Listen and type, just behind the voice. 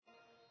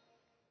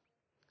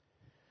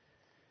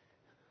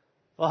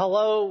Well,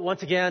 hello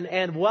once again,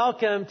 and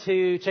welcome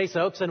to Chase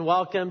Oaks, and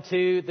welcome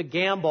to the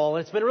Gamble.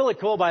 It's been really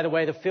cool, by the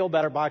way, the Feel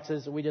Better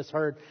boxes that we just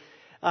heard,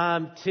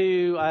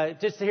 to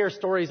hear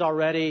stories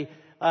already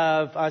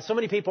of so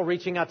many people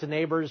reaching out to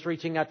neighbors,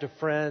 reaching out to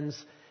friends,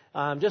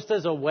 just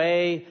as a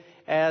way,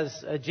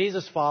 as a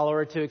Jesus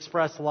follower, to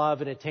express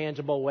love in a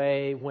tangible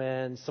way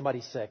when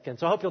somebody's sick. And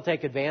so I hope you'll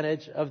take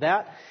advantage of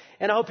that,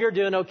 and I hope you're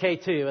doing okay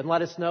too, and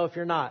let us know if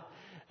you're not.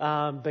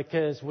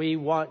 Because we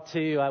want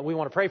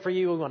to pray for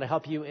you. We want to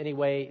help you any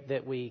way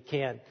that we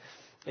can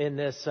in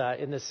this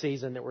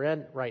season that we're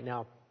in right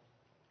now.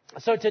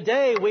 So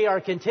today we are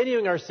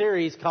continuing our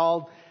series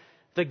called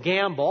The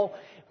Gamble,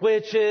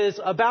 which is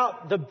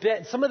about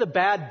some of the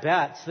bad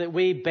bets that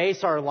we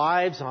base our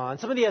lives on,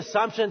 some of the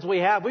assumptions we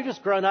have. We've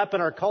just grown up in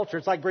our culture.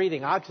 It's like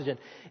breathing oxygen.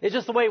 It's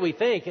just the way we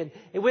think, and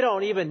we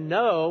don't even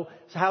know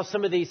how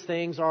some of these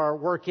things are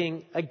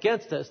working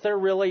against us. They're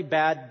really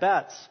bad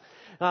bets.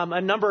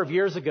 A number of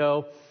years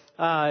ago,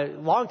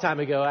 long time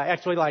ago,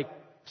 actually like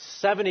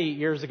 70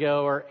 years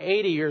ago or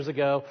 80 years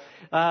ago,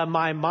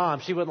 my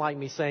mom, she wouldn't like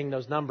me saying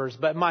those numbers,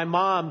 but my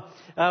mom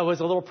was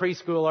a little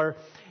preschooler,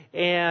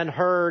 and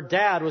her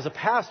dad was a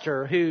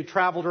pastor who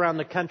traveled around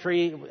the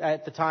country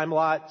at the time a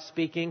lot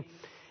speaking.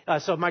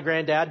 So my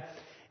granddad,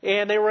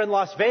 and they were in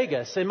Las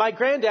Vegas, and my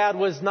granddad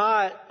was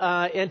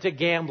not into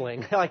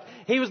gambling. Like,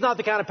 he was not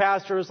the kind of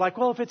pastor who was like,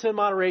 well, if it's in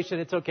moderation,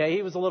 it's okay.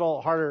 He was a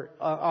little harder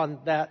on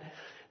that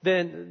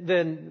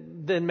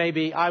than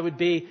maybe I would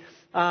be.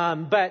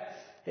 So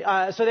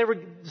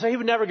he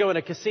would never go in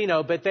a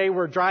casino, but they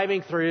were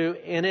driving through,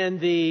 and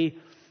in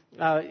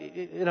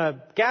a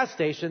gas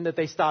station that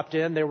they stopped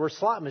in, there were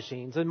slot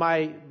machines, and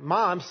my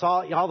mom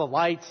saw all the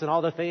lights and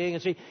all the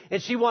thing,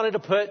 and she wanted to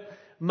put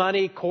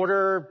money,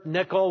 quarter,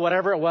 nickel,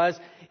 whatever it was,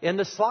 in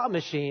the slot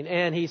machine.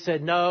 And he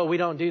said, no, we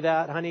don't do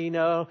that, honey,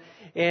 no.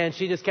 And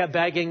she just kept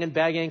begging and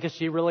begging because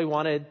she really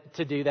wanted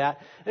to do that.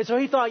 And so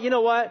he thought, you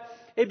know what?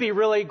 It'd be a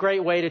really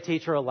great way to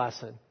teach her a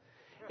lesson.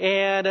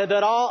 And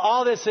that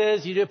all this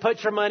is, you just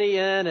put your money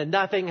in and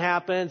nothing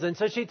happens. And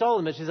so she told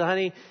him, and she said,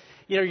 honey,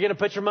 you're going to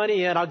put your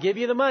money in. I'll give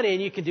you the money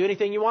and you can do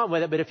anything you want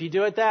with it. But if you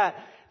do it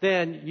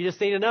then you just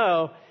need to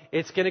know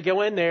it's going to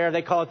go in there.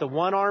 They call it the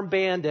one-armed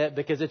bandit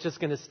because it's just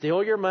going to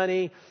steal your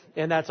money.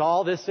 And that's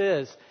all this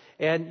is.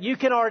 And you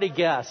can already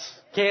guess,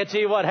 can't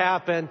you, what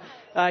happened?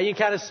 You can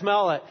kind of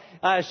smell it.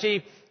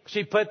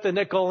 She put the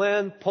nickel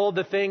in, pulled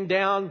the thing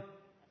down,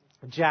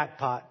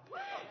 jackpot.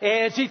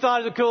 And she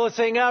thought it was the coolest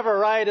thing ever,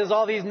 right? As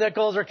all these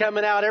nickels are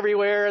coming out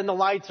everywhere and the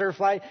lights are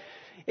flying.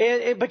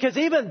 Because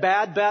even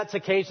bad bets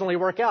occasionally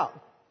work out.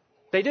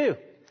 They do.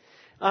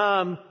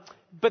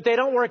 But they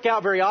don't work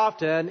out very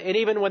often. And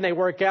even when they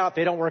work out,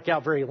 they don't work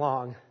out very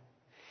long.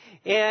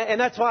 And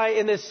that's why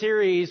in this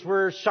series,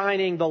 we're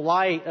shining the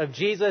light of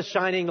Jesus,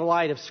 shining the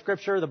light of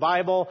Scripture, the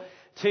Bible,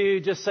 to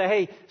just say,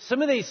 hey,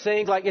 some of these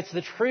things, like, it's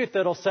the truth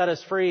that'll set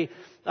us free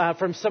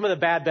from some of the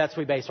bad bets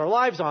we base our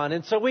lives on.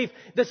 And so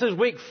this is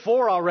week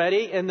 4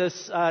 already in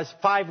this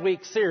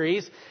 5-week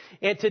series.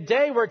 And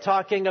today we're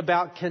talking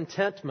about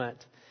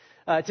contentment.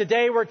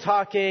 Today we're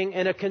talking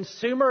in a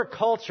consumer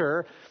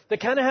culture that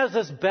kind of has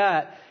this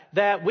bet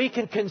that we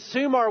can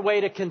consume our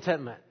way to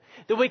contentment,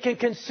 that we can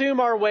consume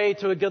our way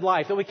to a good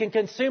life, that we can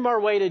consume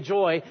our way to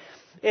joy.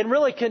 And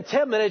really,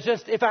 contentment is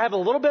just, if I have a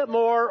little bit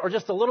more or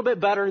just a little bit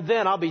better,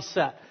 then I'll be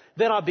set.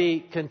 Then I'll be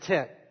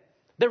content.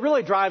 That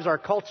really drives our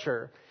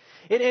culture.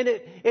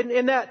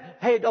 In that,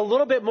 hey, a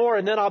little bit more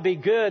and then I'll be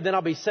good, then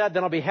I'll be set,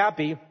 then I'll be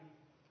happy,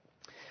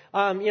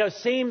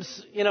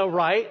 seems,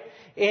 right.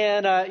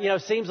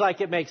 And, seems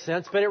like it makes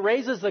sense. But it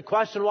raises the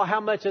question, well,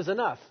 how much is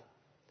enough?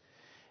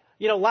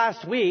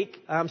 Last week,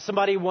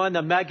 somebody won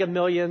the Mega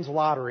Millions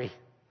lottery.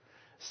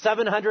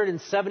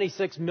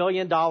 $776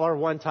 million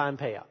one-time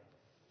payout.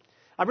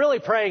 I'm really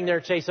praying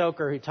they're Chase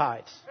Oker who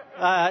tithes.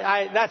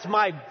 That's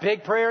my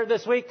big prayer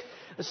this week.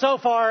 So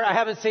far, I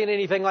haven't seen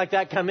anything like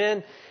that come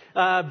in,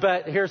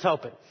 but here's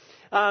hoping.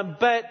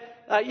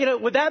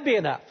 Would that be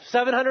enough?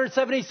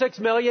 776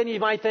 million, you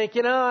might think,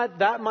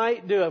 that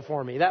might do it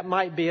for me. That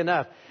might be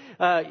enough.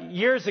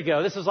 Years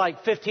ago, this was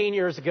like 15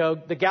 years ago,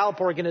 the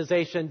Gallup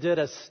organization did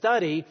a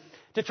study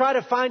to try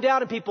to find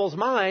out in people's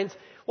minds,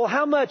 well,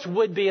 how much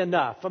would be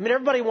enough? I mean,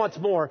 everybody wants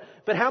more,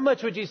 but how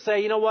much would you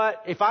say, you know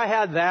what, if I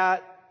had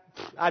that,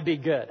 I'd be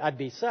good. I'd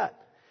be set.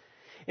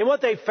 And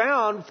what they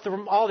found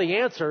from all the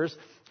answers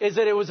is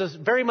that it was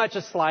very much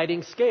a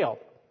sliding scale.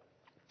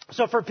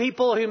 So for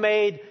people who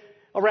made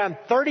around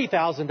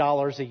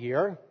 $30,000 a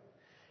year,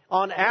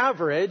 on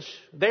average,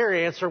 their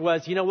answer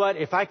was, you know what,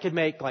 if I could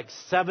make like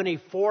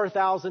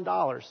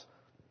 $74,000,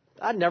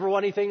 I'd never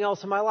want anything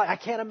else in my life. I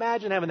can't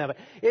imagine having that.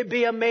 It'd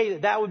be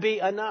amazing. That would be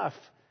enough.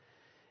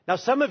 Now,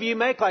 some of you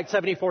make like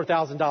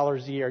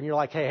 $74,000 a year, and you're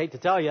like, hey, I hate to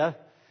tell you,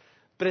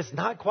 but it's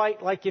not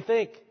quite like you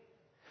think.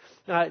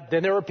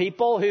 Then there were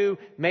people who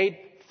made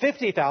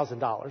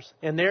 $50,000,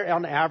 and they're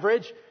on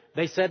average,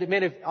 they said,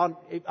 man, if on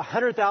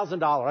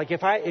 $100,000, like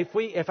if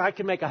I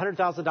could make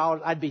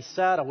 $100,000, I'd be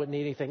set. I wouldn't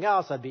need anything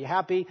else. I'd be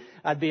happy.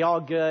 I'd be all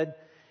good.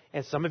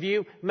 And some of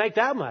you make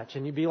that much,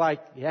 and you'd be like,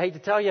 yeah, I hate to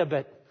tell you,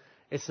 but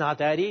it's not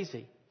that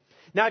easy.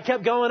 Now it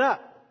kept going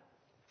up,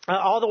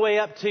 all the way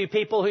up to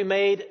people who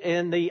made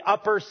in the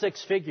upper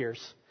six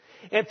figures.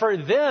 And for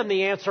them,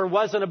 the answer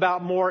wasn't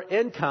about more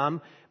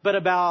income, but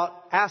about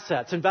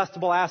assets,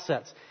 investable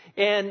assets.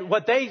 And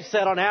what they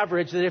said on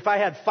average, that if I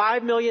had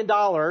 $5 million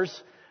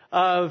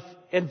of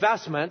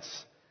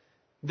investments,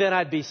 then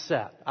I'd be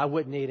set. I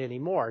wouldn't need any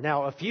more.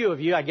 Now, a few of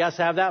you, I guess,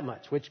 have that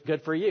much, which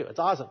good for you. It's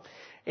awesome.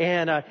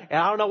 And I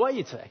don't know what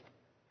you'd say.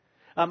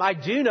 I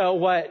do know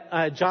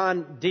what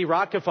John D.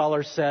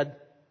 Rockefeller said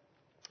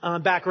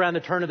back around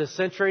the turn of the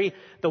century,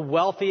 the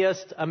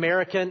wealthiest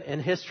American in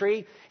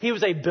history. He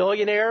was a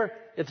billionaire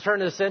at the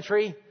turn of the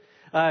century.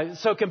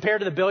 So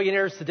compared to the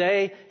billionaires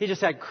today, he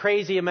just had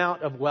crazy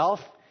amount of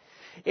wealth.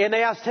 And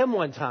they asked him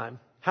one time,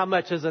 how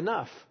much is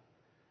enough?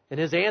 And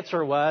his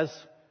answer was,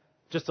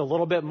 just a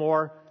little bit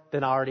more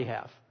than I already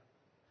have.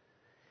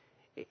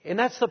 And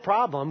that's the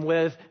problem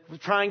with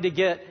trying to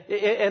get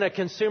in a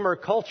consumer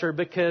culture,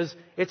 because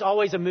it's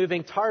always a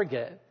moving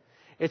target.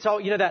 It's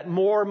all, that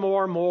more,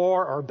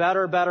 or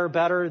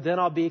better, then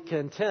I'll be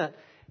content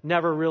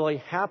never really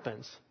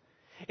happens.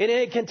 And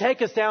it can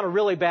take us down a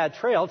really bad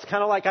trail. It's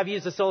kind of like, I've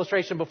used this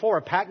illustration before.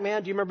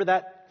 Pac-Man, do you remember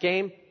that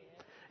game?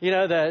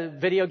 The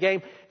video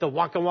game, the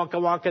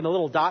wonka, and the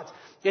little dots.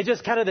 It's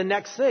just kind of the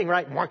next thing,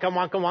 right?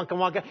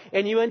 Wonka.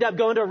 And you end up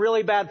going to a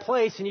really bad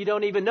place, and you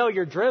don't even know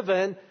you're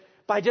driven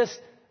by just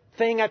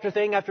thing after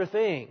thing after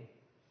thing.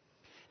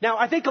 Now,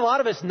 I think a lot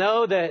of us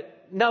know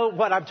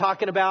what I'm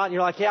talking about, and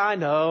you're like, yeah, I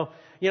know.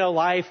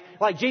 Life,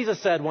 like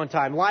Jesus said one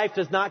time, life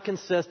does not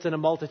consist in a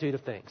multitude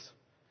of things.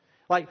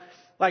 Like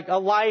a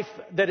life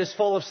that is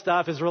full of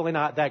stuff is really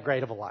not that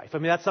great of a life. I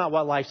mean, that's not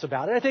what life's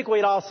about. And I think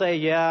we'd all say,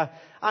 yeah,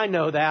 I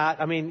know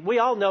that. I mean, we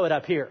all know it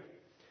up here.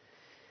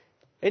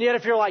 And yet,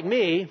 if you're like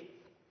me,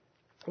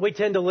 we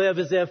tend to live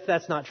as if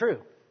that's not true.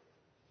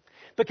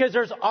 Because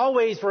there's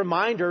always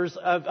reminders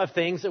of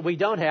things that we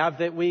don't have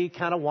that we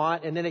kind of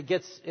want, and then it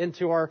gets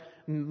into our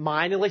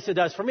mind, at least it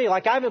does for me.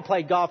 Like, I haven't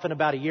played golf in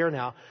about a year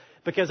now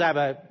because I have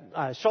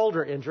a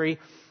shoulder injury.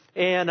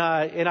 And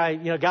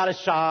I got a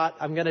shot.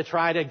 I'm going to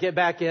try to get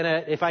back in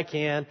it if I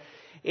can.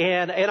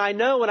 And I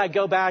know when I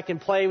go back and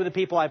play with the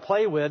people I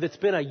play with, it's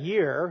been a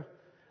year,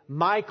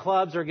 my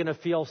clubs are going to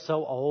feel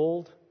so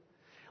old.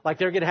 Like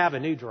they're going to have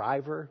a new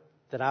driver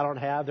that I don't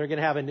have. They're going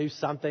to have a new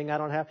something I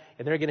don't have.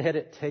 And they're going to hit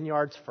it 10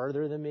 yards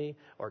further than me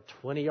or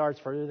 20 yards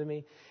further than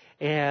me.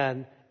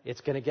 And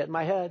it's going to get in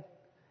my head.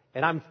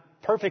 And I'm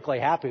perfectly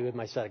happy with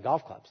my set of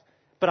golf clubs.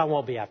 But I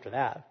won't be after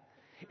that.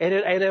 And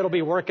it'll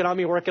be working on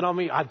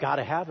me. I've got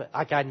to have it.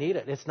 I need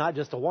it. It's not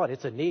just a want.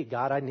 It's a need.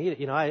 God, I need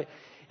it.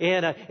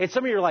 And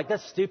some of you are like,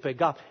 that's stupid,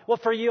 golf. Well,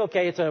 for you,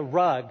 okay, it's a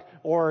rug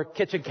or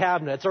kitchen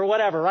cabinets or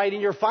whatever, right?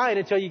 And you're fine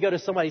until you go to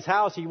somebody's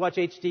house and you watch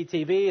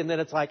HGTV, and then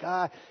it's like,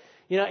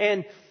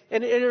 and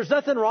there's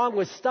nothing wrong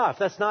with stuff.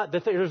 That's not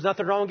there's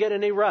nothing wrong with getting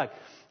a new rug.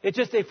 It's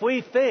just, if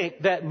we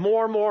think that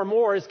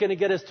more is going to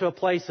get us to a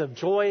place of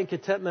joy and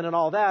contentment and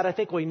all that, I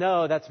think we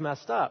know that's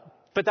messed up.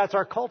 But that's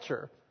our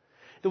culture,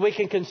 that we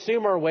can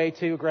consume our way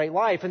to a great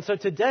life. And so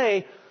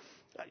today,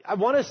 I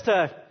want us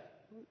to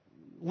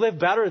live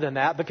better than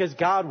that, because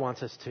God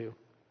wants us to.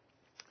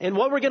 And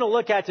what we're going to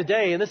look at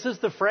today, and this is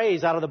the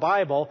phrase out of the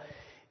Bible,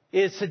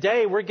 is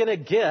today we're going to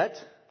get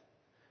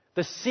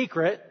the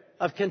secret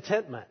of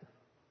contentment.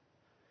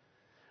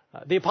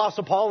 The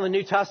Apostle Paul in the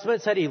New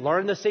Testament said he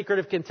learned the secret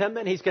of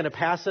contentment. He's going to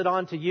pass it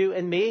on to you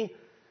and me,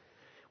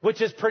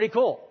 which is pretty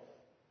cool.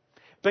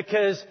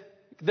 Because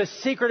the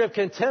secret of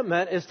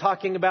contentment is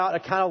talking about a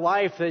kind of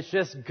life that's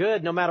just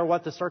good no matter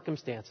what the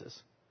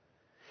circumstances.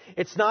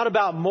 It's not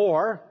about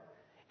more.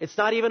 It's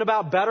not even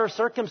about better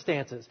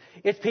circumstances.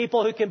 It's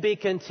people who can be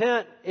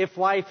content if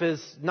life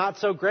is not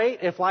so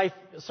great, if life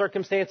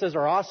circumstances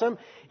are awesome,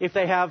 if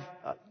they have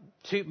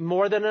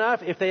more than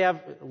enough, if they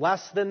have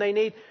less than they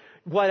need,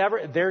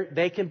 whatever,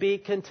 they can be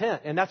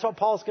content. And that's what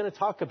Paul's going to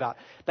talk about.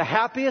 The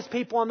happiest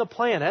people on the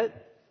planet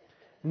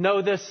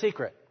know this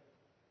secret.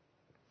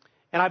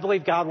 And I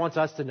believe God wants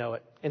us to know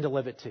it and to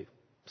live it too.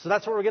 So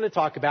that's what we're going to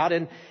talk about.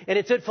 And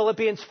it's in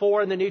Philippians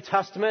 4 in the New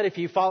Testament, if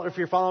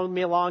you're following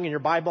me along in your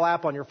Bible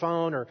app on your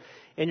phone or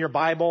in your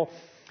Bible.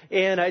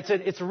 And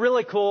it's a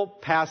really cool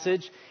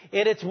passage.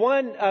 And it's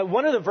one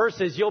of the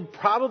verses you'll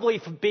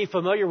probably be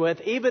familiar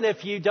with, even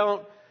if you're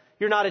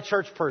not a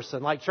church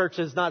person. Like, church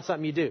is not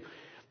something you do.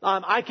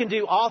 I can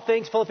do all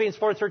things, Philippians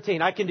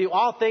 4:13. I can do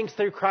all things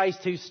through Christ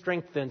who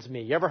strengthens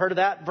me. You ever heard of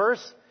that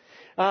verse?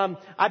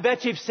 I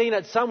bet you've seen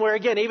it somewhere.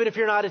 Again, even if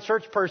you're not a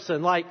church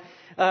person, like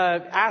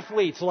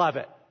athletes love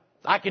it.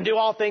 I can do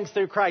all things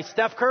through Christ.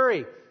 Steph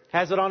Curry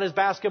has it on his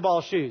basketball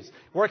shoes.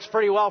 Works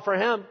pretty well for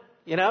him.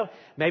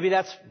 Maybe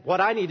that's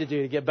what I need to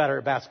do to get better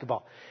at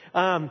basketball.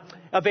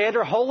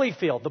 Evander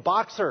Holyfield, the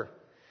boxer,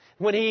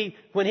 when he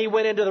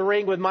went into the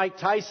ring with Mike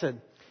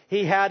Tyson,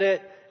 he had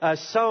it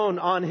sewn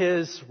on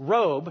his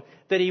robe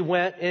that he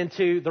went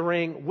into the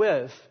ring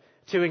with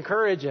to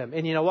encourage him.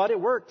 And you know what? It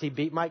worked. He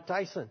beat Mike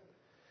Tyson.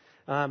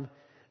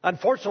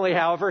 Unfortunately,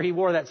 however, he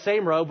wore that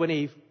same robe when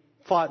he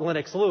fought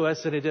Lennox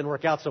Lewis, and it didn't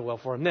work out so well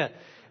for him then.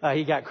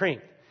 He got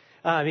creamed.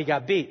 He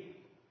got beat.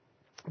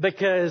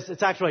 because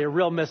it's actually a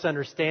real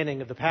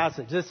misunderstanding of the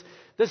passage.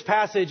 This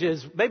passage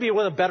is maybe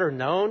one of the better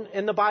known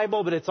in the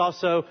Bible, but it's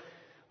also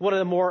one of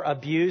the more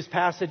abused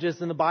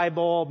passages in the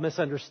Bible,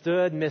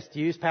 misunderstood,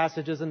 misused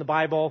passages in the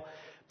Bible,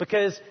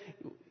 because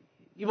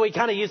we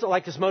kind of use it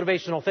like this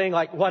motivational thing,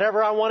 like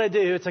whatever I want to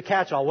do, it's a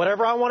catch-all.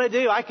 Whatever I want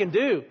to do, I can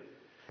do,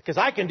 because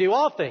I can do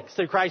all things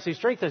through Christ who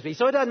strengthens me.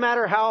 So it doesn't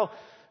matter how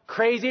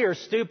crazy or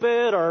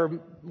stupid or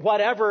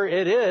whatever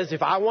it is.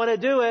 If I want to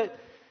do it,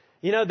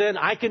 then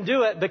I can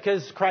do it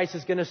because Christ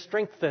is going to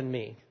strengthen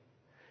me.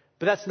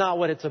 But that's not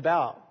what it's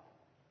about.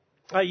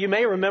 You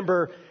may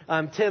remember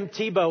Tim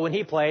Tebow when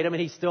he played. I mean,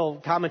 he still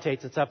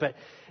commentates and stuff, but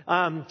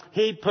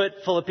he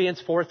put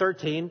Philippians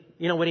 4:13.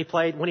 When he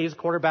played, when he was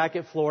quarterback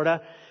at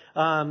Florida,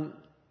 and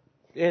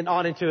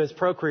on into his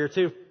pro career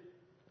too.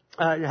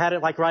 Had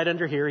it like right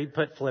under here. He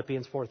put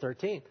Philippians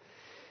 4:13.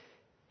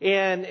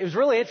 And it was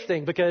really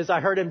interesting because I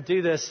heard him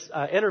do this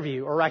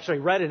interview, or actually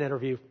read an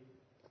interview,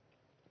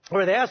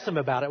 where they asked him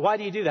about it. Why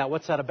do you do that?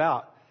 What's that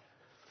about?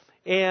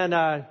 And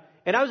I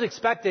was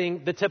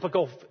expecting the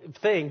typical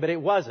thing, but it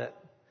wasn't.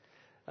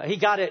 He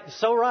got it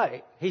so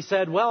right. He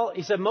said,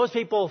 most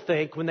people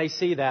think when they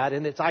see that,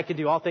 and it's I can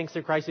do all things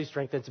through Christ who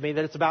strengthens me,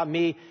 that it's about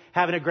me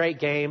having a great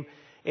game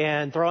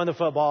and throwing the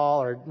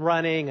football or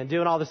running and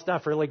doing all this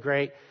stuff really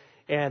great.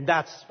 And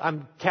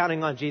I'm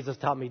counting on Jesus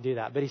to help me do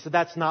that. But he said,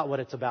 that's not what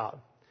it's about.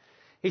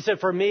 He said,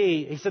 for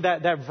me,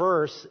 that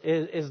verse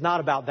is not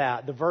about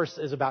that. The verse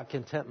is about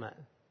contentment.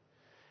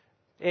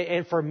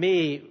 And for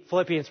me,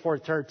 Philippians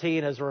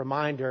 4:13 is a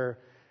reminder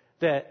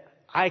that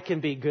I can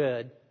be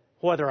good,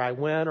 whether I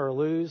win or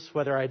lose,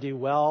 whether I do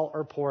well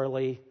or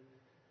poorly,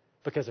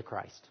 because of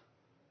Christ.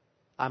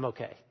 I'm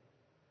okay.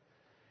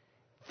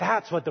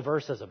 That's what the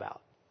verse is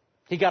about.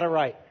 He got it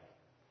right.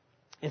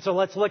 And so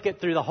let's look at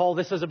through the whole.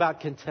 This is about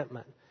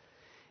contentment.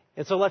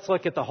 And so let's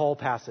look at the whole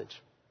passage.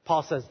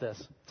 Paul says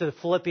this to the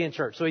Philippian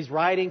church. So he's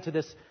writing to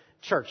this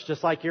church,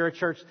 just like you're a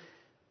church,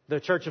 the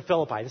church of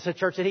Philippi. This is a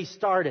church that he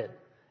started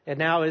and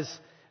now is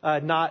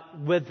not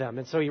with them.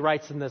 And so he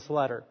writes in this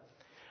letter,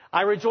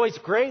 I rejoice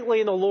greatly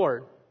in the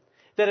Lord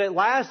that at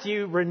last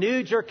you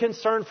renewed your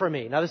concern for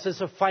me. Now this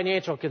is a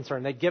financial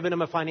concern. They'd given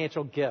him a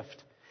financial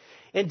gift.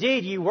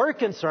 Indeed, you were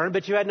concerned,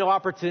 but you had no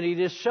opportunity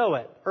to show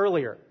it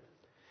earlier.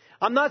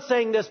 I'm not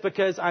saying this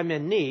because I'm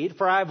in need,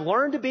 for I've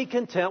learned to be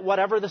content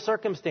whatever the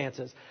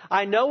circumstances.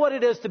 I know what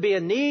it is to be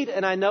in need,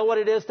 and I know what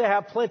it is to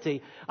have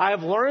plenty. I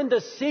have learned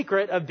the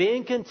secret of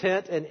being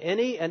content in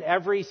any and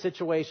every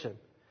situation.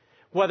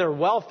 Whether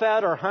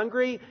well-fed or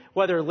hungry,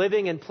 whether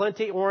living in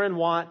plenty or in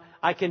want,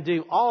 I can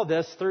do all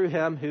this through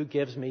him who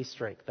gives me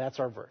strength. That's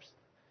our verse.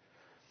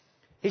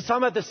 He's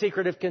talking about the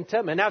secret of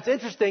contentment. Now, it's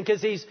interesting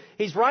because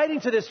he's writing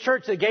to this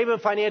church that gave him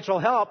financial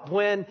help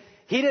when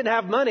he didn't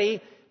have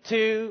money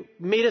to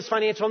meet his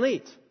financial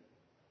needs.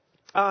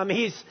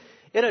 He's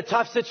in a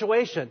tough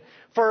situation.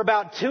 For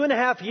about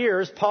 2.5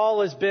 years,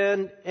 Paul has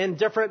been in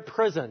different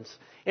prisons.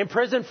 In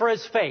prison for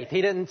his faith.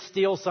 He didn't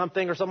steal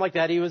something or something like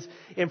that. He was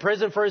in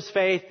prison for his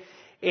faith,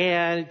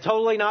 and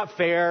totally not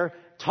fair,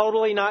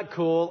 totally not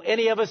cool.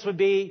 Any of us would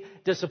be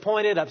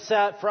disappointed,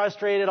 upset,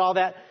 frustrated, all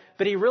that.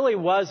 But he really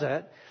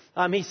wasn't.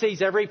 He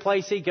sees every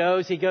place he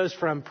goes. He goes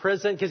from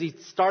prison because he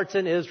starts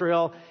in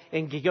Israel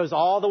and he goes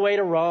all the way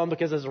to Rome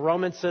because as a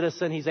Roman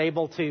citizen, he's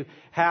able to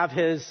have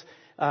his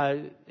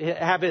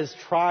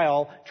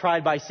trial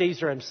tried by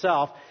Caesar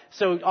himself.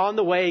 So on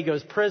the way, he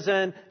goes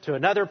prison to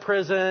another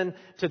prison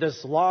to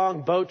this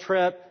long boat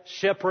trip,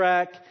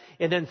 shipwreck,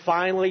 and then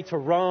finally to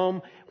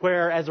Rome,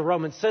 where as a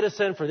Roman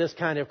citizen for this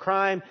kind of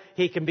crime,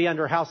 he can be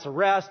under house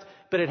arrest,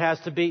 but it has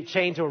to be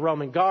chained to a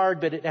Roman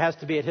guard, but it has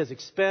to be at his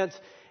expense.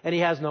 And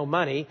he has no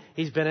money.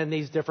 He's been in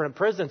these different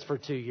prisons for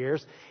 2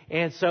 years.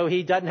 And so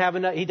he doesn't have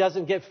enough, he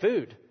doesn't get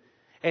food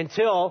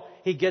until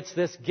he gets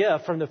this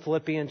gift from the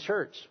Philippian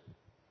church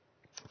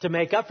to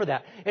make up for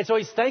that. And so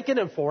he's thanking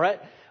him for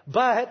it.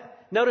 But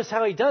notice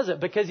how he does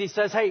it, because he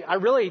says, hey,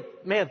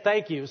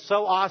 thank you.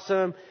 So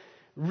awesome.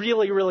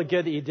 Really, really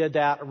good that you did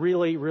that.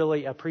 Really,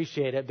 really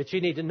appreciate it. But you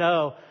need to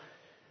know,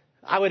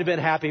 I would have been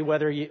happy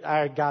whether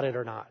I got it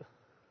or not.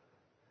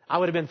 I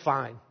would have been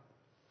fine.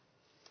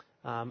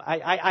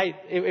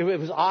 It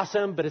was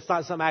awesome, but it's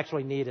not something I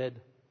actually needed,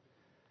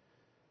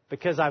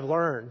 because I've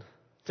learned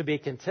to be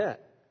content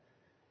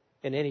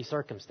in any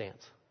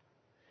circumstance,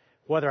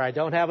 whether I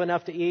don't have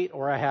enough to eat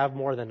or I have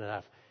more than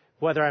enough,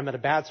 whether I'm in a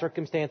bad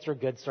circumstance or a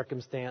good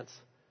circumstance.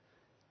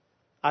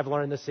 I've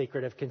learned the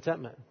secret of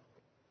contentment.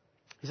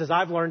 He says,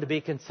 I've learned to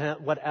be content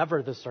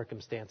whatever the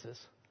circumstances.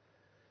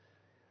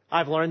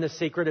 I've learned the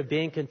secret of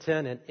being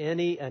content in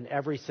any and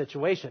every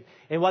situation.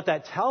 And what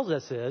that tells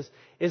us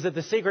is that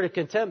the secret of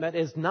contentment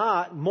is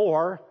not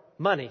more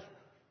money.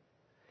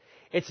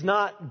 It's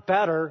not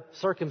better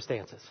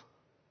circumstances.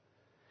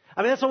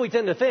 I mean, that's what we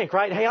tend to think,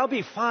 right? Hey, I'll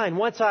be fine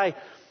once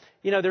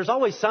there's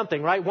always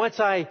something, right? Once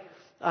I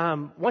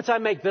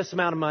make this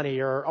amount of money,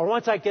 or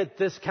once I get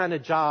this kind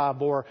of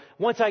job, or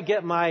once I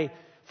get my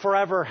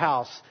forever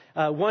house,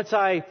 once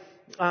I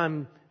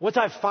once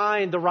I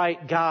find the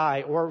right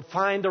guy or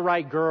find the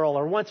right girl,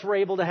 or once we're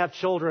able to have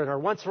children, or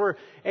once we're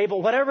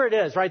able, whatever it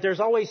is, right?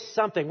 There's always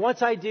something.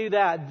 Once I do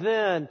that,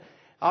 then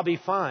I'll be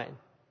fine.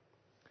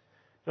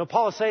 You know,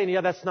 Paul is saying,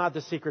 yeah, that's not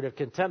the secret of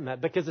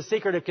contentment, because the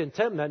secret of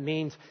contentment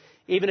means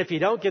even if you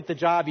don't get the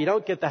job, you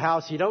don't get the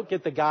house, you don't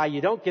get the guy,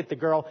 you don't get the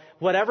girl,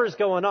 whatever's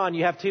going on,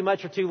 you have too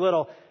much or too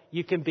little,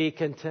 you can be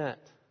content.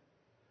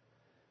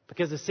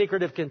 Because the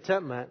secret of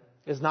contentment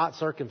is not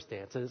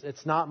circumstances.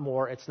 It's not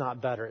more. It's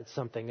not better. It's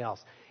something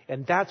else.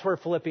 And that's where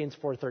Philippians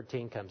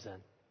 4:13 comes in.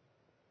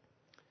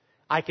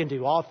 I can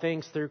do all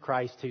things through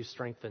Christ who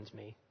strengthens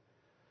me.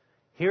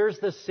 Here's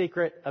the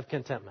secret of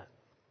contentment.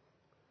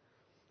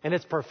 And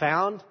it's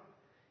profound.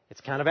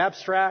 It's kind of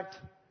abstract,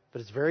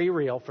 but it's very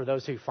real for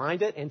those who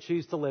find it and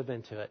choose to live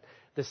into it.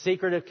 The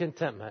secret of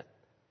contentment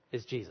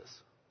is Jesus.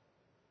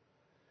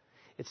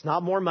 It's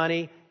not more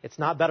money. It's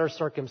not better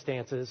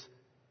circumstances.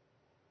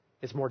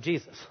 It's more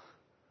Jesus.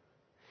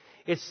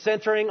 It's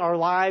centering our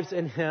lives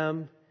in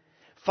Him,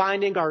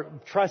 putting our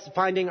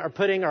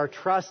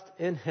trust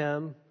in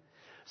Him,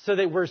 so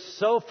that we're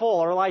so full,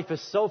 our life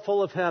is so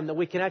full of Him that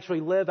we can actually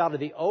live out of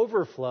the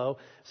overflow,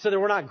 so that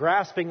we're not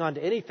grasping onto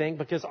anything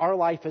because our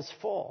life is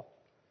full.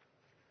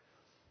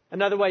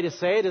 Another way to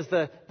say it is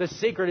the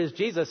secret is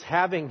Jesus,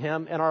 having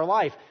Him in our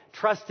life,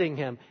 trusting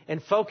Him,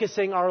 and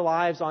focusing our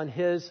lives on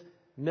His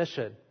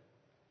mission.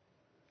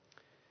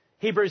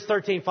 Hebrews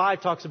 13:5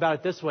 talks about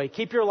it this way.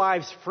 Keep your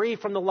lives free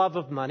from the love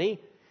of money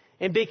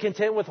and be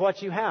content with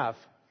what you have.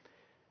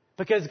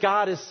 Because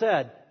God has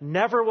said,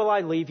 never will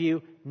I leave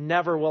you,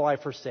 never will I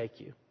forsake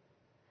you.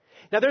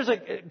 Now there's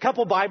a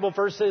couple Bible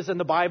verses in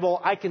the Bible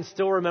I can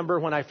still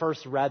remember when I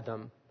first read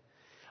them.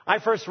 I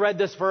first read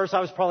this verse, I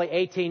was probably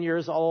 18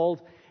 years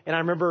old, and I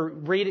remember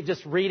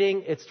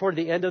reading, it's toward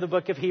the end of the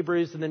book of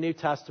Hebrews in the New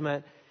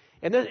Testament,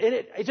 and then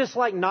it just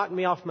like knocked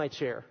me off my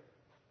chair.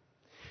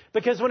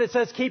 Because when it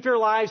says, keep your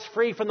lives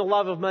free from the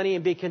love of money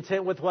and be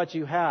content with what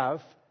you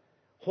have,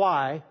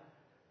 why?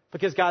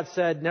 Because God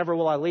said, never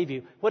will I leave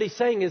you. What He's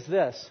saying is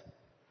this: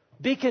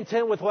 be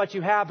content with what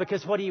you have,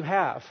 because what do you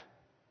have?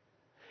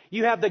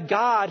 You have the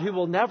God who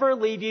will never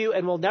leave you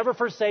and will never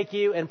forsake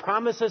you and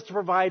promises to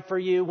provide for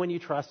you when you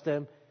trust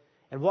Him.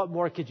 And what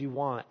more could you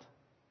want?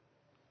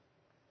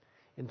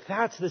 And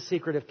that's the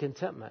secret of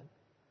contentment.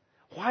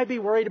 Why be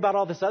worried about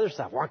all this other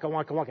stuff? Wonka,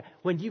 wonka, wonka.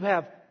 When you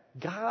have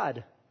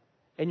God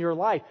in your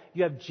life,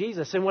 you have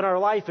Jesus. And when our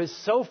life is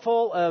so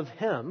full of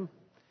Him,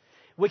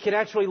 we can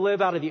actually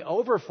live out of the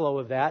overflow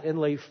of that and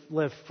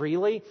live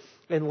freely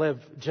and live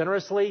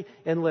generously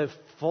and live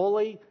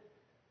fully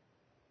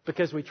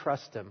because we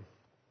trust Him.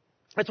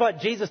 That's what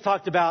Jesus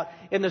talked about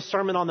in the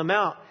Sermon on the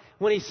Mount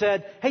when He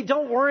said, hey,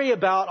 don't worry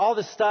about all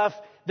the stuff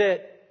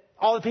that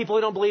all the people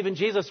who don't believe in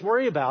Jesus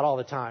worry about all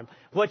the time.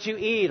 What you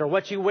eat or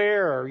what you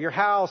wear or your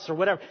house or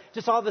whatever.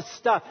 Just all this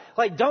stuff.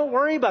 Like, don't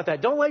worry about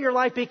that. Don't let your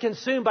life be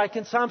consumed by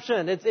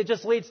consumption. It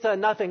just leads to a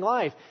nothing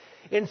life.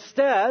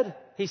 Instead,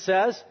 He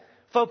says,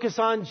 focus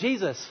on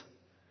Jesus.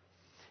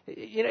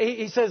 You know,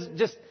 He says,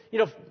 just,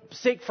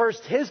 seek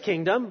first His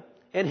kingdom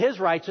and His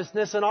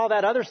righteousness, and all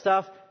that other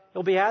stuff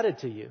will be added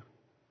to you.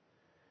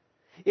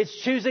 It's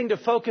choosing to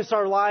focus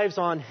our lives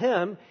on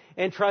Him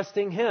and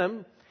trusting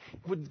Him,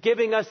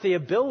 giving us the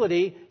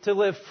ability to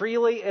live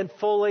freely and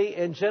fully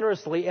and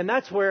generously. And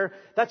that's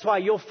why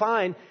you'll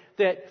find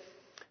that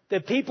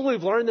the people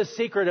who've learned the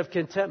secret of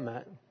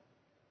contentment,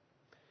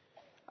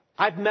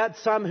 I've met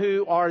some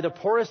who are the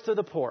poorest of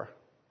the poor.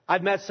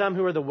 I've met some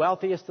who are the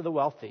wealthiest of the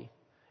wealthy.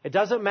 It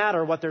doesn't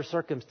matter what their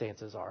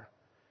circumstances are.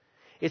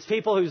 It's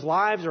people whose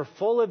lives are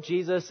full of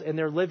Jesus and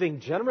they're living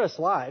generous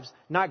lives,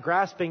 not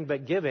grasping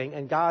but giving,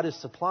 and God is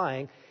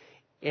supplying.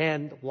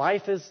 And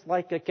life is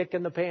like a kick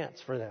in the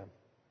pants for them.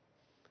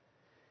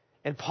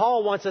 And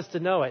Paul wants us to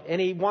know it,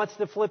 and he wants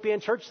the Philippian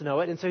church to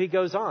know it, and so he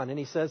goes on and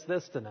he says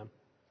this to them.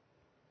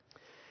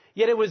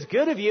 Yet it was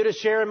good of you to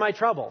share in my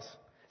troubles.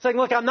 It's like,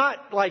 look, I'm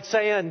not like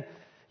saying,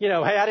 hey,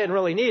 I didn't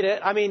really need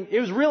it. I mean, it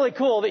was really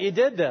cool that you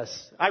did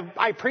this.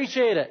 I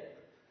appreciate it.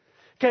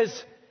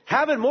 Because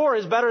having more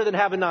is better than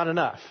having not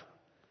enough.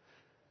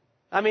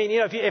 I mean,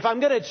 if I'm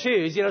going to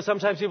choose,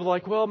 sometimes people are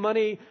like, well,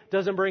 money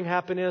doesn't bring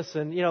happiness.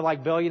 And,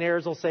 like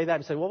billionaires will say that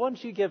and say, well, why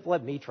don't you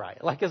let me try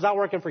it? Like, it's not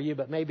working for you,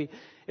 but maybe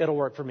it'll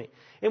work for me.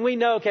 And we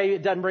know, okay,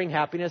 it doesn't bring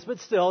happiness, but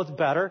still it's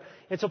better.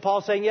 And so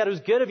Paul's saying, yeah, it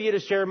was good of you to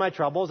share my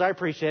troubles. I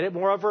appreciate it.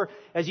 Moreover,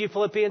 as you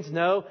Philippians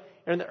know,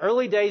 in the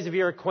early days of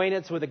your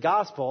acquaintance with the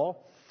gospel,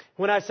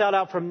 when I set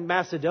out from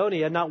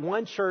Macedonia, not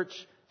one church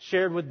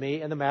shared with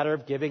me in the matter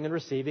of giving and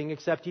receiving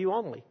except you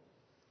only.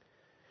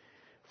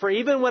 For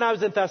even when I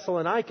was in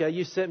Thessalonica,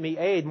 you sent me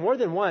aid more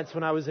than once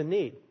when I was in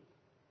need.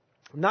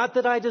 Not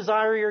that I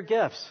desire your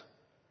gifts.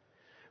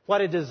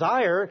 What I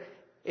desire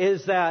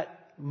is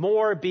that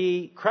more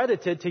be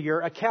credited to your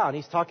account.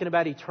 He's talking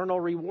about eternal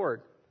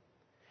reward.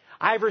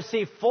 I have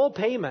received full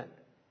payment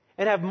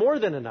and have more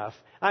than enough.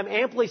 I'm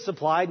amply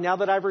supplied now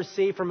that I've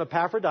received from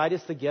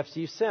Epaphroditus the gifts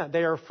you sent.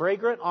 They are a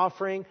fragrant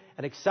offering,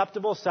 an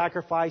acceptable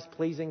sacrifice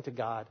pleasing to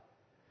God.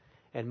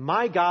 And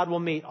my God will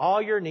meet all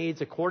your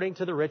needs according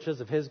to the riches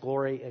of His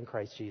glory in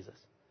Christ Jesus.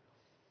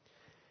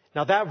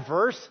 Now that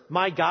verse,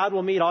 my God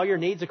will meet all your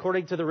needs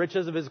according to the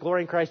riches of his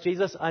glory in Christ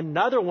Jesus.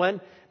 Another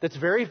one that's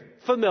very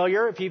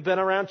familiar if you've been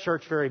around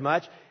church very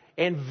much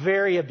and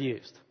very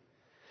abused.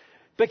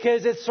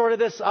 Because it's sort of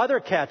this other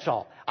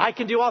catch-all. I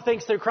can do all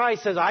things through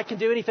Christ, says I can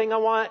do anything I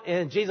want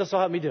and Jesus will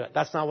help me do it.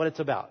 That's not what it's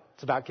about.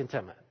 It's about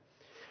contentment.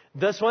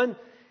 This one,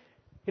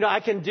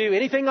 I can do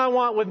anything I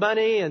want with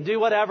money and do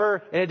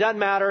whatever, and it doesn't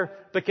matter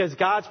because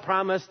God's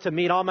promised to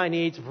meet all my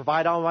needs, to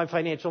provide all my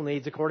financial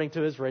needs according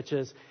to his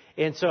riches.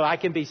 And so I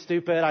can be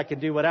stupid, I can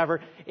do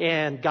whatever,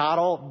 and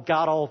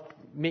God'll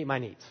meet my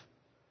needs.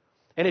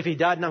 And if he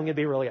doesn't, I'm going to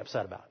be really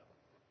upset about it.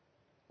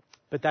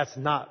 But that's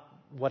not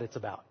what it's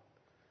about.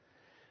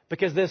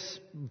 Because this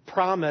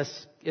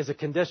promise is a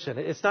condition.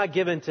 It's not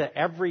given to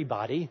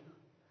everybody.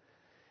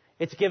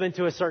 It's given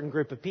to a certain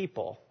group of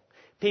people.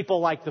 People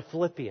like the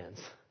Philippians.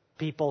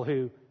 People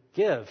who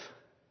give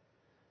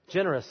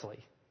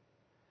generously.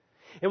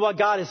 And what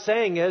God is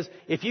saying is,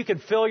 if you can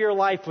fill your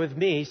life with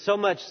me, so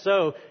much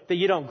so that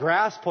you don't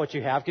grasp what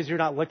you have because you're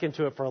not looking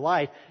to it for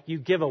life, you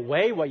give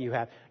away what you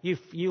have.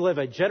 You live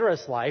a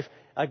generous life,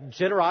 a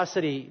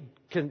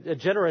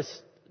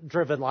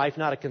generous-driven life,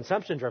 not a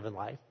consumption-driven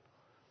life.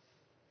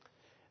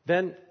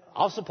 Then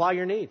I'll supply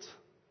your needs.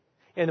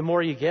 And the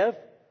more you give,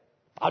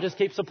 I'll just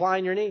keep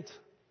supplying your needs.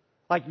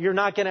 Like you're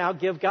not going to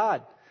outgive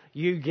God.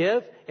 You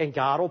give and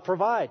God will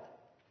provide.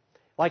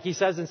 Like he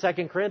says in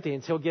 2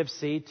 Corinthians, he'll give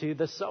seed to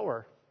the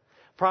sower.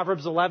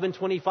 Proverbs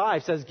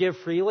 11:25 says, give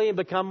freely and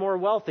become more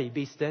wealthy.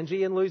 Be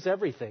stingy and lose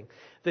everything.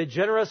 The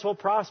generous will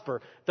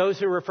prosper. Those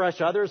who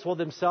refresh others will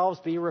themselves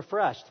be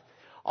refreshed.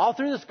 All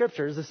through the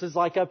scriptures, this is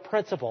like a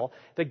principle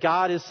that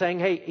God is saying,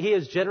 hey, he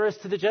is generous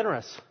to the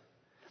generous.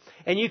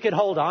 And you can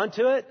hold on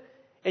to it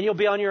and you'll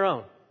be on your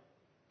own.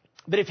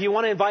 But if you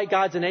want to invite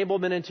God's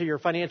enablement into your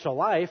financial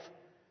life,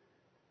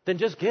 then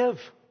just give.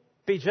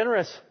 Be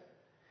generous.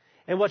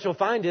 And what you'll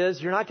find is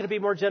you're not going to be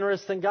more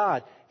generous than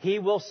God. He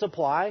will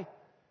supply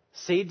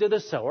seed to the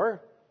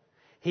sower.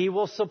 He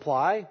will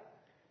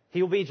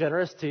be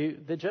generous to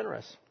the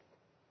generous.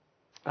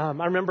 I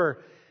remember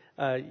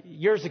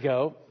years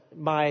ago,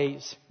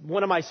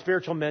 one of my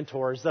spiritual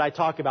mentors that I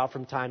talk about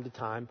from time to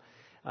time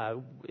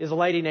is a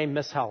lady named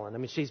Miss Helen. I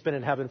mean, she's been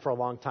in heaven for a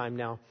long time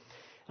now.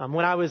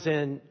 When I was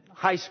in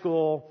high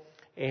school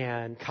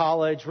and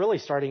college, really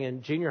starting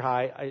in junior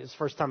high, it's the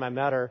first time I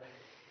met her.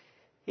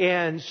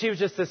 And she was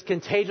just this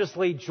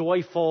contagiously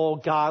joyful,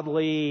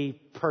 godly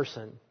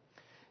person.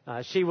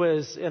 She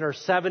was in her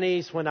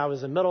 70s when I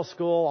was in middle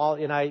school,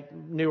 and I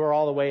knew her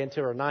all the way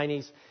into her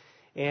 90s.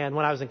 And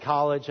when I was in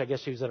college, I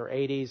guess she was in her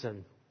 80s.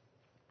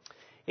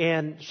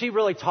 And she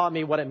really taught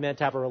me what it meant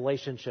to have a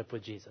relationship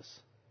with Jesus.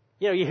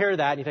 You hear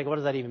that and you think, what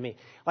does that even mean?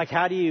 Like,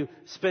 how do you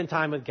spend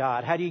time with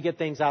God? How do you get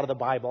things out of the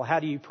Bible? How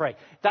do you pray?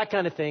 That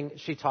kind of thing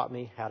she taught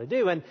me how to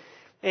do.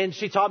 And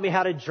she taught me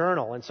how to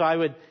journal. And so I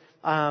would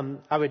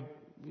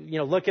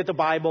look at the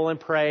Bible and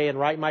pray and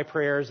write my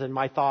prayers and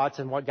my thoughts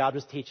and what God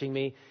was teaching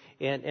me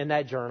in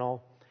that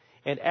journal.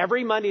 And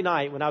every Monday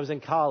night when I was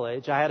in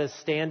college, I had a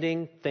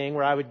standing thing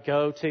where I would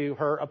go to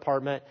her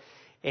apartment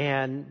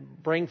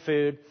and bring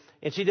food.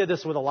 And she did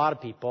this with a lot of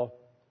people.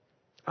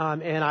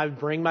 And I would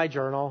bring my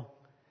journal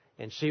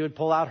and she would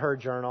pull out her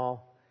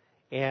journal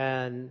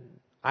and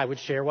I would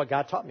share what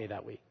God taught me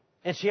that week.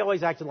 And she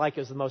always acted like it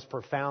was the most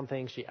profound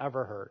thing she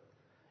ever heard.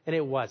 And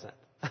it wasn't.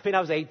 I mean,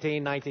 I was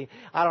 18, 19.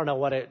 I don't know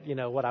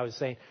what I was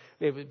saying.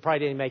 It probably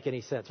didn't make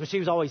any sense. But she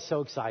was always so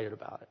excited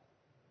about it.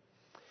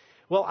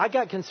 Well, I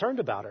got concerned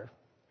about her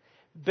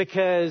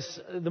because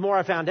the more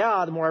I found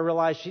out, the more I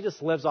realized she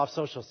just lives off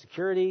Social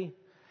Security.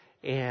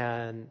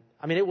 And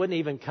I mean, it wouldn't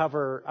even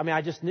cover,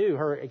 I just knew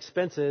her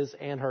expenses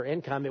and her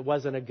income. It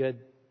wasn't a good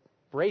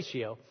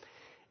ratio.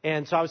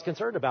 And so I was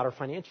concerned about her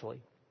financially.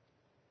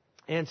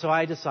 And so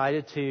I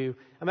decided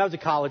I was a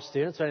college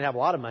student, so I didn't have a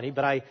lot of money,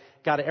 but I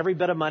got every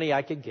bit of money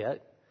I could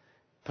get,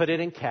 put it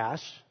in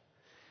cash,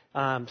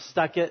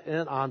 stuck it in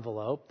an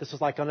envelope. This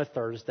was like on a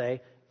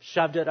Thursday,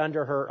 shoved it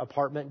under her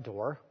apartment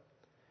door,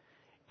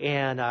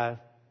 and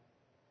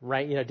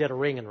did a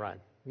ring and run.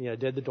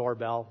 Did the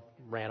doorbell,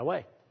 ran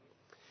away.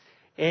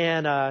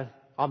 And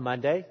on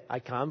Monday,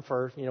 I come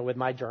for, with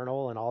my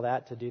journal and all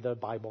that to do the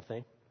Bible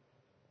thing.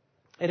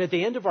 And at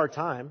the end of our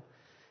time,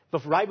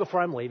 right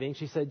before I'm leaving,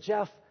 she said,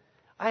 Jeff,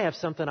 I have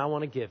something I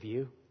want to give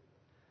you.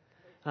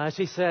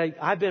 She said,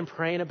 I've been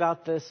praying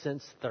about this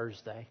since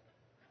Thursday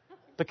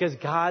because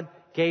God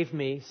gave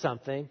me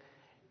something.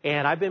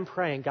 And I've been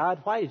praying,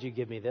 God, why did you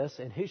give me this?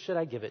 And who should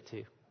I give it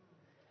to?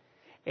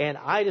 And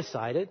I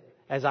decided,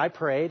 as I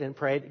prayed and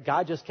prayed,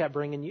 God just kept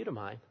bringing you to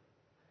mind.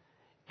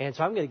 And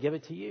so I'm going to give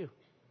it to you.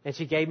 And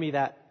she gave me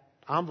that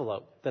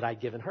envelope that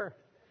I'd given her.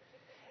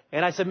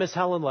 And I said, Miss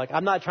Helen, look,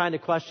 I'm not trying to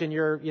question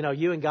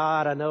you and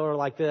God. I know her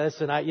like this,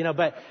 and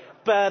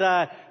but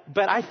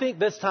I think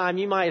this time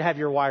you might have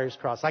your wires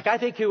crossed. Like, I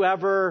think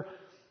whoever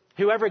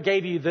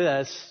gave you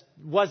this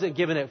wasn't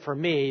giving it for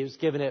me. He was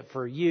giving it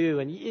for you,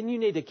 and you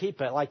need to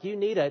keep it. Like, you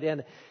need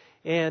it.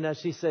 And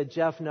she said,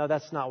 Jeff, no,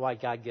 that's not why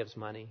God gives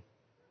money.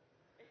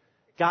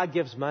 God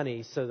gives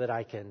money so that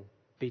I can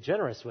be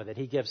generous with it.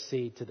 He gives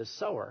seed to the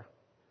sower.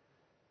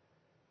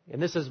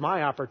 And this is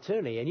my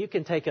opportunity. And you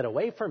can take it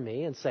away from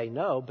me and say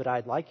no, but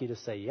I'd like you to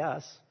say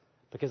yes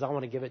because I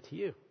want to give it to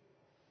you.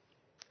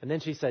 And then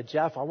she said,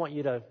 Jeff, I want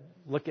you to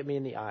look at me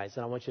in the eyes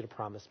and I want you to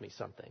promise me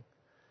something.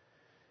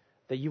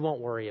 That you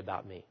won't worry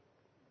about me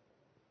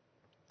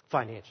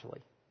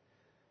financially.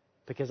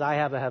 Because I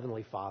have a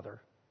Heavenly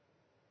Father.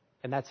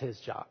 And that's His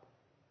job.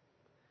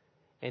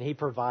 And He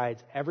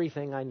provides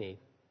everything I need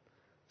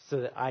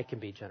so that I can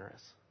be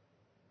generous.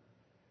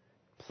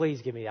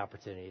 Please give me the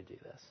opportunity to do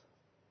this.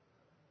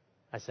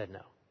 I said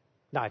no.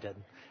 No, I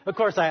didn't. Of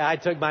course, I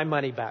took my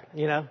money back,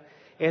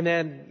 And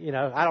then,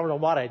 I don't know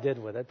what I did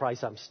with it. Probably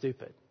something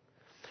stupid.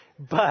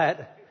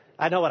 But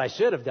I know what I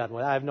should have done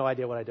with it. I have no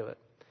idea what I did with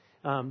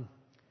it.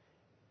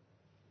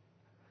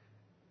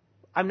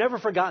 I've never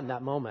forgotten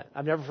that moment.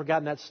 I've never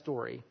forgotten that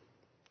story.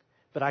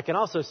 But I can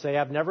also say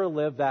I've never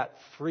lived that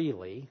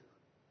freely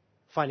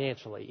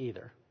financially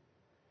either.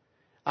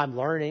 I'm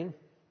learning.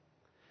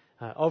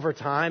 Over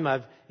time,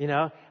 I've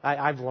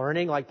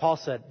learning, like Paul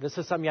said, this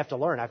is something you have to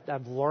learn.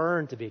 I've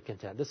learned to be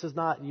content. This is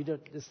not,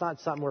 it's not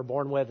something we're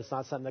born with. It's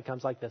not something that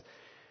comes like this.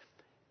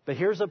 But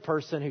here's a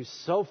person who's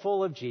so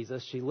full of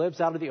Jesus. She lives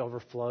out of the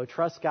overflow,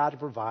 trusts God to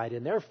provide,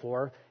 and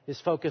therefore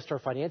is focused her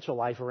financial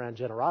life around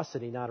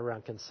generosity, not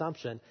around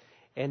consumption.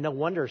 And no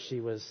wonder she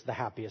was the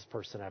happiest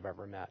person I've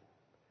ever met.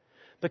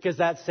 Because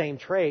that same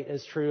trait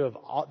is true of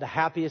all the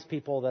happiest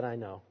people that I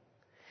know.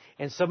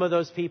 And some of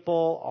those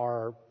people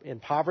are in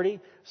poverty.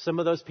 Some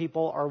of those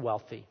people are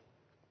wealthy.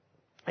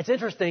 It's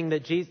interesting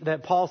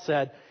that Paul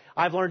said,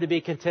 I've learned to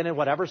be content in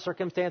whatever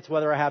circumstance,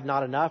 whether I have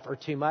not enough or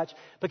too much.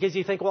 Because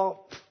you think,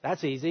 well,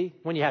 that's easy.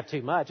 When you have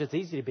too much, it's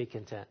easy to be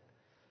content.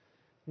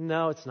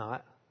 No, it's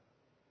not.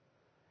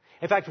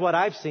 In fact, what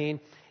I've seen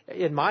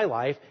in my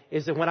life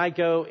is that when I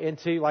go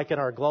into, like in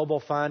our global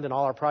fund and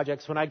all our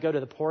projects, when I go to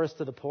the poorest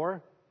of the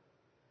poor,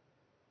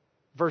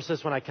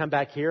 versus when I come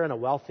back here in a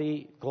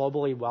wealthy,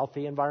 globally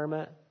wealthy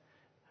environment,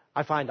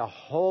 I find a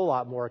whole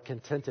lot more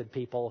contented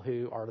people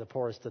who are the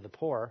poorest of the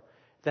poor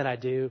than I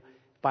do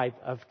by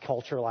a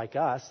culture like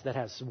us that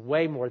has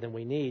way more than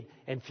we need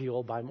and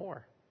fueled by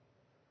more.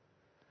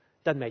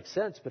 Doesn't make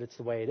sense, but it's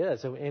the way it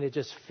is. And it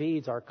just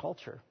feeds our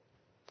culture.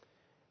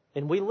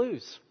 And we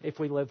lose if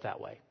we live that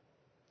way.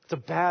 It's a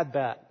bad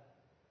bet.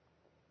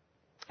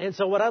 And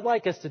so what I'd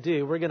like us to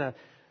do, we're going to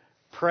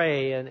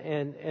pray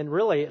and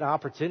really an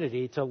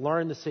opportunity to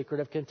learn the secret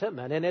of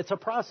contentment. And it's a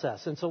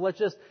process. And so let's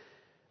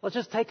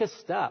just take a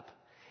step.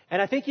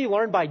 And I think you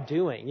learn by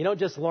doing. You don't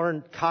just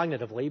learn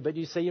cognitively, but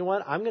you say, you know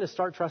what? I'm going to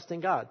start trusting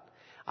God.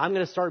 I'm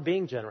going to start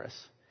being generous.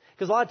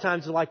 Because a lot of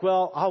times it's like,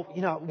 well,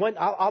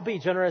 I'll be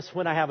generous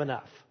when I have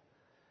enough.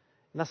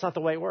 And that's not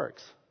the way it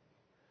works.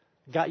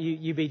 God,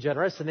 you be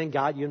generous, and then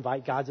you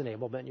invite God's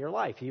enablement in your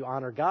life. You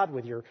honor God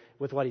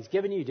with what He's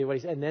given you. You do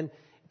and then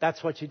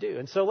that's what you do.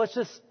 And so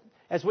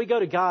as we go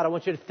to God, I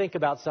want you to think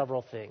about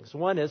several things.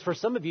 One is, for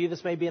some of you,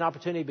 this may be an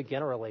opportunity to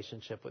begin a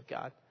relationship with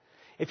God.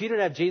 If you don't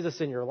have Jesus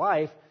in your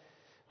life,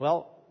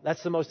 well,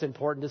 that's the most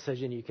important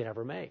decision you can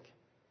ever make.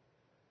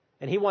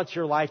 And He wants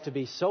your life to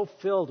be so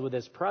filled with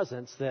His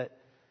presence that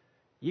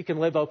you can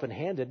live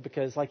open-handed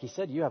because, like He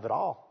said, you have it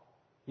all.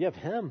 You have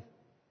Him.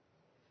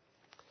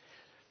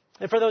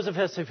 And for those of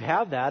us who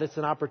have that, it's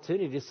an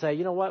opportunity to say,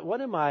 you know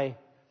what am I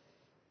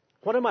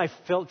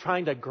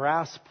trying to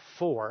grasp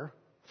for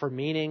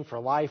meaning, for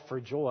life, for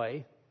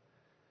joy?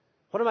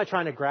 What am I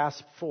trying to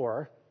grasp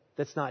for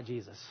that's not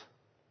Jesus?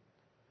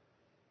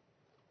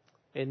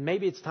 And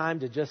maybe it's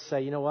time to just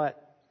say, you know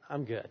what?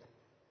 I'm good.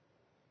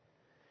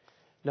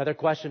 Another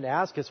question to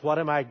ask is, what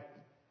am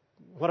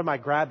I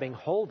grabbing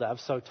hold of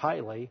so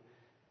tightly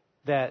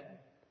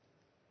that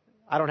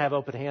I don't have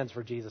open hands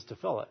for Jesus to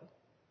fill it?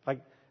 Like,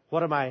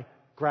 what am I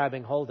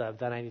grabbing hold of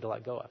that I need to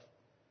let go of?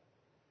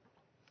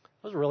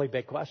 Those are really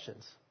big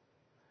questions.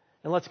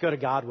 And let's go to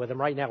God with them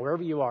right now,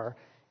 wherever you are,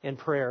 in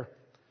prayer.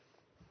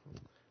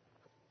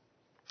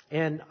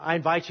 And I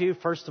invite you,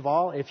 first of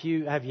all, if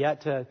you have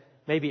yet to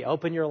maybe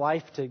open your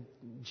life to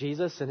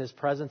Jesus and His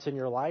presence in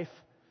your life,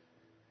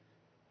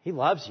 He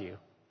loves you.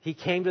 He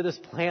came to this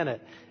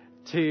planet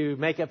to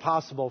make it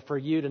possible for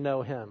you to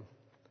know Him.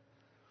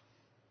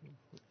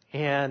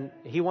 And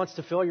He wants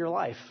to fill your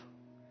life.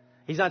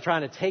 He's not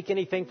trying to take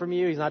anything from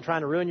you. He's not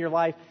trying to ruin your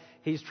life.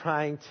 He's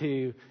trying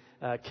to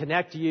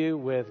connect you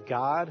with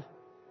God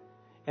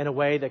in a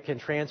way that can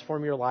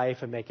transform your life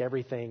and make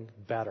everything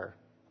better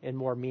and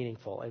more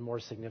meaningful and more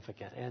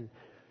significant. And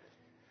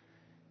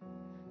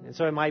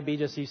so it might be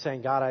just you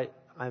saying, God,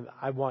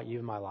 I want you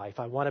in my life.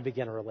 I want to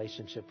begin a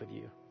relationship with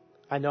you.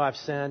 I know I've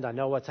sinned. I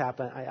know what's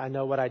happened. I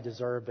know what I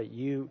deserve, but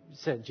you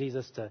sent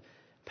Jesus to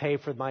pay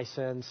for my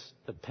sins,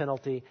 the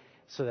penalty,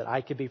 so that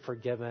I could be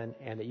forgiven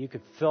and that you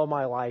could fill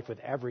my life with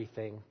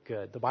everything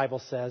good. The Bible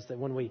says that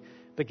when we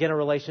begin a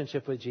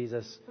relationship with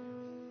Jesus,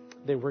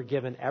 that we're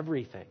given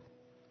everything,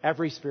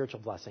 every spiritual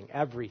blessing,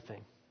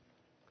 everything.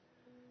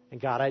 And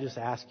God, I just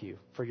ask you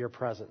for your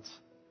presence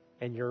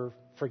and your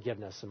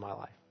forgiveness in my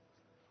life.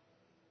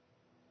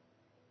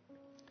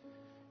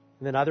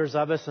 And then others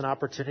of us an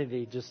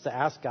opportunity just to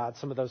ask God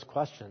some of those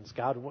questions.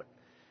 God,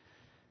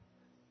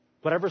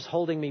 Whatever's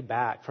holding me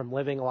back from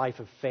living a life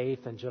of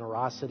faith and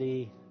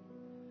generosity,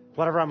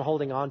 whatever I'm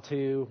holding on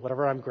to,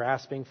 whatever I'm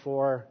grasping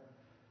for,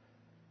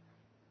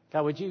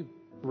 God, would you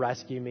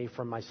rescue me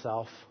from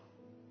myself?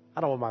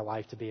 I don't want my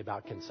life to be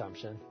about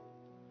consumption.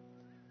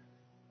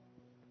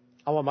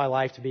 I want my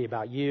life to be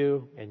about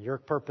you and your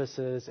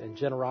purposes and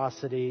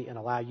generosity, and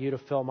allow you to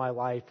fill my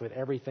life with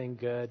everything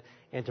good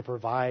and to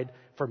provide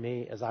for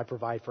me as I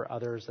provide for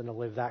others, and to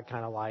live that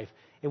kind of life.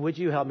 And would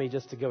you help me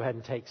just to go ahead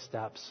and take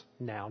steps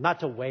now,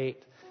 not to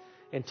wait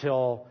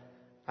until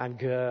I'm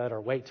good, or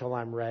wait till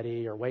I'm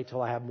ready, or wait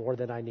till I have more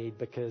than I need,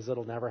 because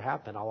it'll never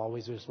happen. I'll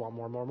always just want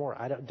more and more and more.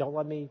 Don't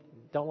let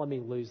me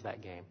lose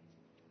that game.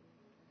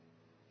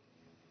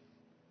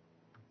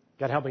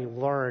 God, help me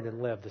learn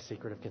and live the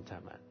secret of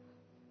contentment.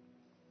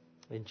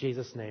 In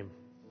Jesus' name,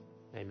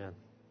 amen.